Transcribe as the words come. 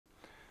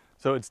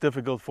So it's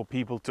difficult for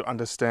people to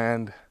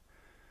understand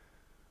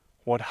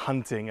what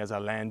hunting as a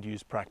land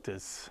use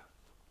practice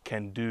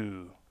can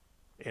do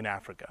in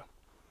Africa.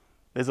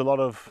 There's a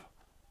lot of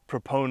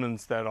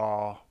proponents that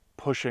are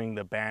pushing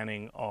the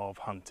banning of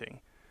hunting,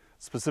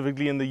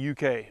 specifically in the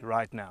UK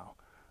right now.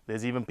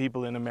 There's even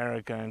people in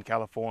America, in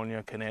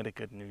California,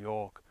 Connecticut, New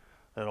York,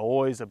 that are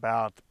always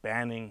about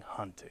banning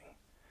hunting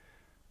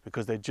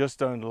because they just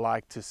don't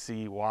like to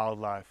see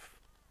wildlife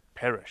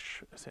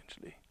perish,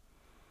 essentially.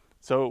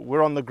 So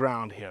we're on the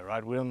ground here,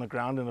 right? We're on the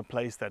ground in a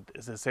place that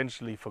is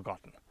essentially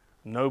forgotten.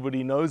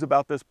 Nobody knows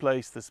about this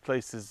place. This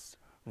place is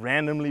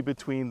randomly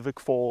between Vic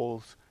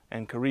Falls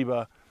and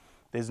Kariba.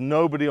 There's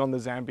nobody on the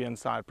Zambian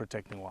side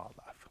protecting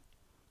wildlife.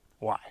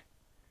 Why?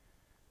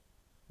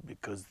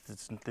 Because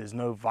there's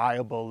no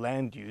viable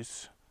land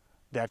use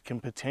that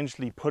can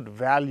potentially put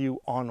value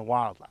on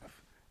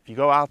wildlife. If you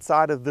go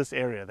outside of this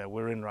area that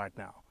we're in right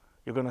now,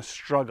 you're going to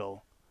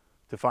struggle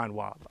to find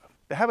wildlife.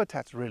 The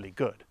habitat's really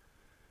good.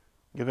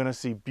 You're going to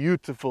see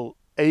beautiful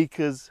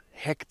acres,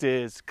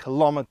 hectares,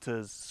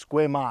 kilometers,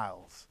 square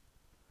miles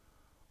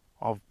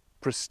of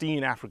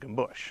pristine African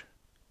bush.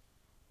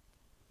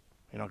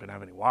 You're not going to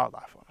have any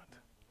wildlife on it.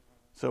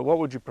 So what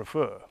would you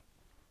prefer?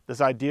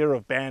 This idea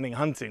of banning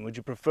hunting, would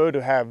you prefer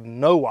to have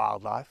no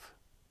wildlife,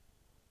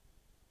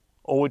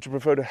 or would you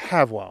prefer to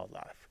have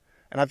wildlife?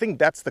 And I think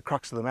that's the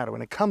crux of the matter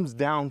when it comes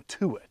down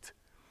to it.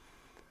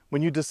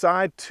 When you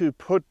decide to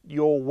put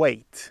your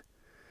weight,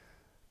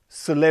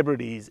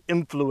 celebrities,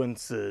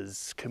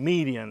 influencers,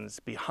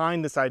 comedians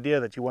behind this idea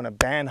that you want to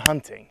ban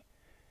hunting,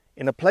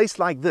 in a place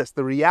like this,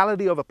 the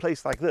reality of a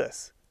place like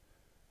this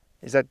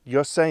is that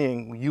you're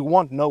saying you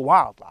want no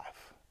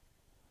wildlife,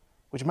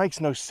 which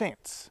makes no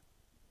sense.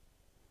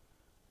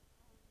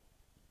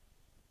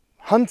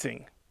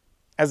 Hunting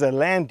as a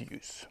land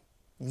use,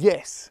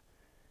 yes,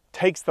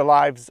 takes the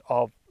lives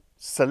of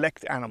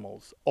select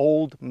animals,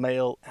 old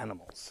male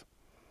animals.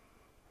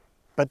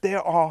 But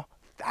there are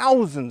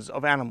thousands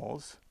of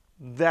animals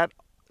that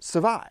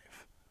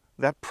survive,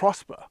 that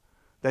prosper,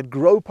 that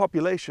grow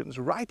populations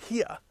right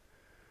here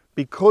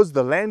because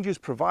the land use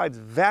provides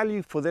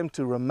value for them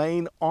to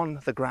remain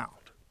on the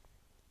ground.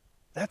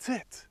 That's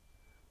it.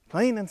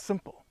 Plain and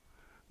simple.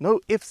 No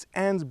ifs,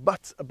 ands,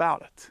 buts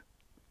about it.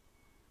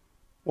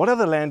 What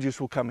other land use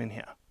will come in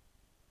here?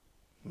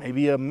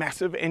 Maybe a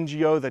massive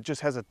NGO that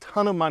just has a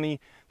ton of money,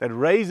 that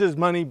raises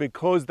money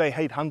because they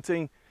hate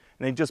hunting,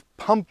 and they just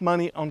pump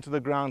money onto the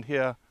ground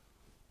here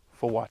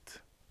for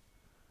what?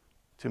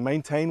 To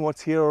maintain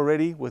what's here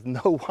already with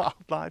no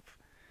wildlife?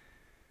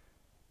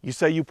 You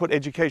say you put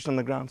education on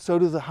the ground, so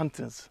do the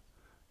hunters.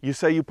 You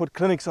say you put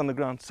clinics on the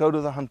ground, so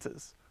do the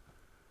hunters.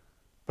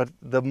 But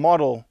the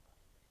model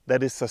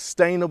that is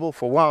sustainable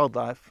for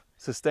wildlife,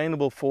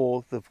 sustainable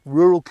for the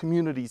rural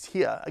communities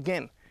here,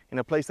 again, in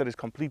a place that is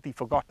completely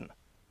forgotten,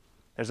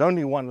 there's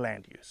only one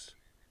land use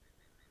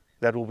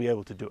that will be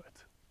able to do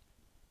it.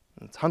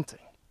 And it's hunting.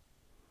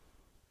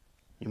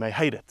 You may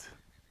hate it,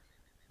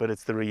 but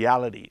it's the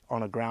reality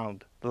on a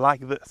ground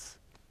like this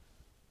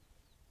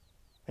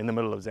in the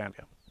middle of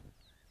Zambia.